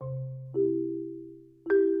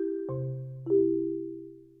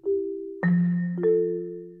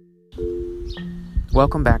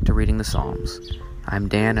Welcome back to Reading the Psalms. I'm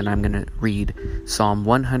Dan, and I'm going to read Psalm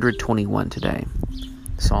 121 today.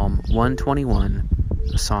 Psalm 121,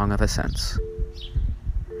 a Song of Ascents.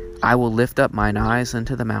 I will lift up mine eyes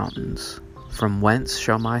unto the mountains. From whence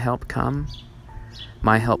shall my help come?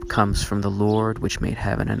 My help comes from the Lord, which made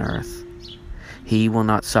heaven and earth. He will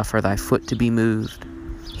not suffer thy foot to be moved.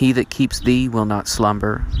 He that keeps thee will not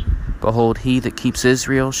slumber. Behold, he that keeps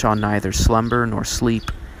Israel shall neither slumber nor sleep.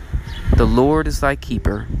 The Lord is thy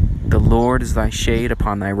keeper. The Lord is thy shade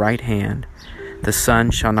upon thy right hand. The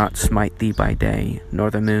sun shall not smite thee by day,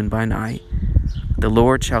 nor the moon by night. The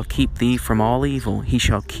Lord shall keep thee from all evil. He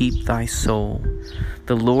shall keep thy soul.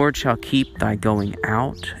 The Lord shall keep thy going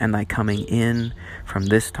out and thy coming in from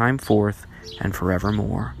this time forth and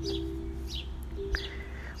forevermore.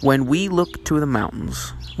 When we look to the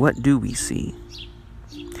mountains, what do we see?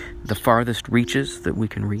 The farthest reaches that we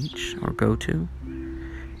can reach or go to?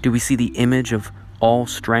 Do we see the image of all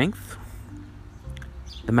strength?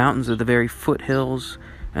 The mountains are the very foothills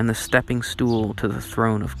and the stepping stool to the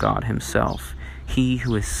throne of God himself, he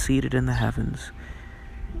who is seated in the heavens.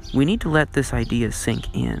 We need to let this idea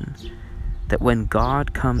sink in, that when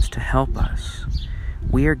God comes to help us,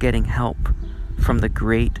 we are getting help from the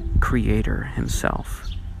great Creator himself.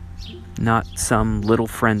 Not some little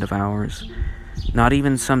friend of ours, not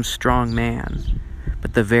even some strong man,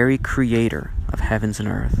 but the very Creator of heavens and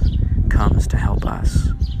earth comes to help us.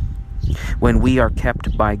 When we are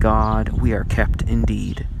kept by God, we are kept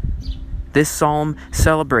indeed. This psalm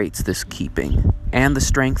celebrates this keeping and the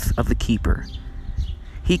strength of the keeper.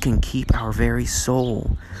 He can keep our very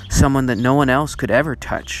soul, someone that no one else could ever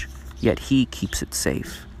touch, yet he keeps it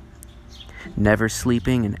safe. Never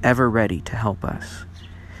sleeping and ever ready to help us.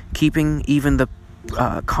 Keeping even the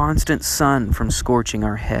constant sun from scorching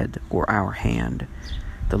our head or our hand.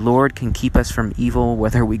 The Lord can keep us from evil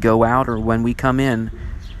whether we go out or when we come in.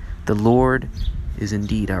 The Lord is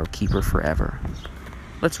indeed our keeper forever.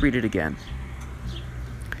 Let's read it again.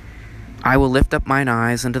 I will lift up mine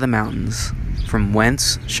eyes unto the mountains. From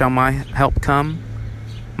whence shall my help come?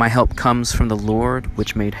 My help comes from the Lord,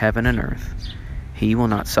 which made heaven and earth. He will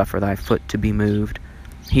not suffer thy foot to be moved.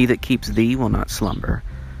 He that keeps thee will not slumber.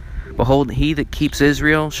 Behold, he that keeps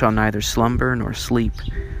Israel shall neither slumber nor sleep.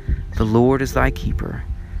 The Lord is thy keeper.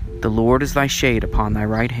 The Lord is thy shade upon thy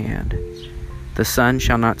right hand. The sun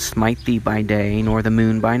shall not smite thee by day, nor the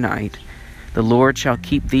moon by night. The Lord shall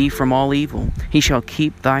keep thee from all evil. He shall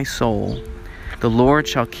keep thy soul. The Lord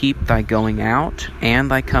shall keep thy going out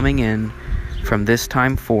and thy coming in from this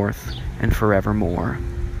time forth and forevermore.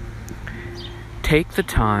 Take the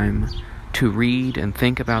time to read and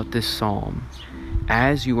think about this psalm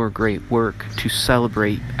as your great work to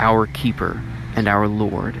celebrate our keeper and our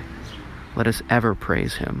Lord. Let us ever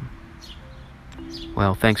praise him.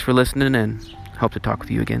 Well, thanks for listening in. Hope to talk with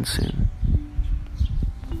you again soon.